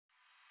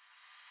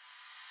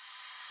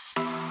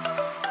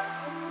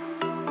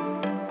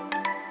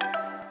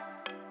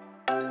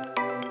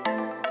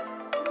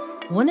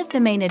One of the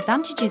main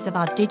advantages of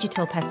our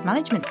digital pest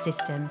management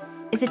system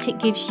is that it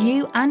gives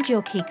you and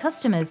your key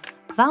customers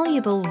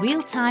valuable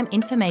real-time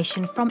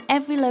information from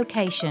every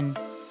location.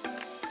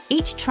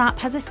 Each trap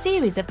has a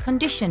series of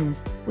conditions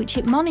which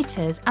it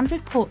monitors and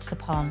reports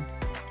upon.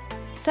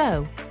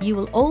 So, you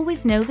will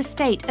always know the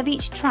state of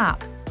each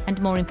trap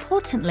and, more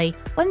importantly,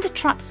 when the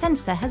trap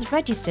sensor has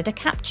registered a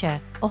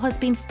capture or has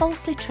been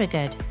falsely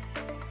triggered.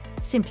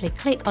 Simply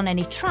click on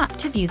any trap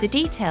to view the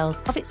details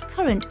of its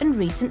current and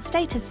recent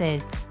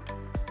statuses.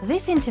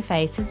 This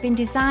interface has been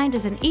designed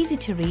as an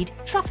easy-to-read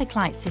traffic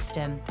light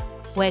system,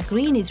 where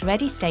green is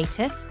ready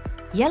status,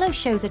 yellow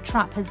shows a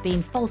trap has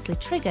been falsely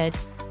triggered,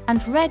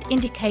 and red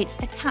indicates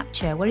a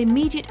capture where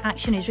immediate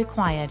action is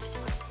required.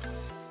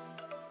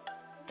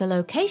 The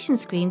location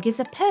screen gives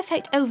a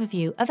perfect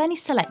overview of any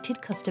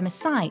selected customer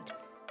site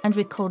and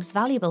records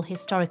valuable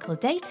historical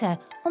data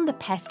on the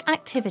pest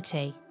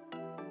activity.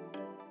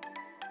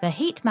 The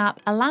heat map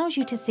allows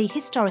you to see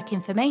historic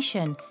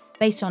information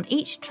based on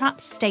each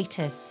trap's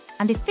status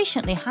and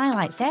efficiently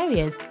highlights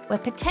areas where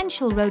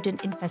potential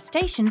rodent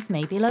infestations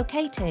may be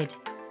located.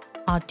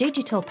 Our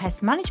digital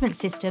pest management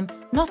system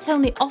not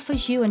only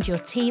offers you and your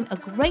team a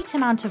great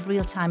amount of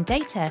real-time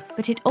data,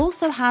 but it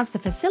also has the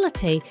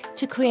facility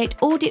to create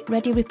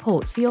audit-ready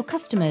reports for your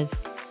customers.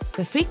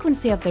 The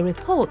frequency of the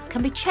reports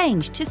can be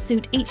changed to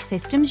suit each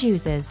system's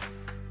users.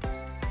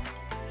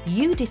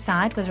 You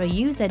decide whether a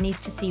user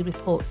needs to see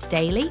reports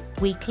daily,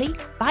 weekly,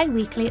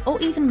 bi-weekly, or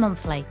even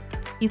monthly.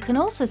 You can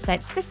also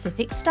set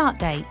specific start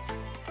dates.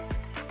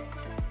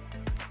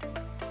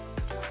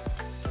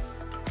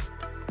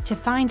 To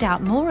find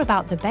out more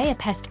about the Bayer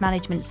Pest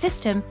Management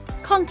System,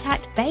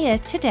 contact Bayer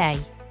today.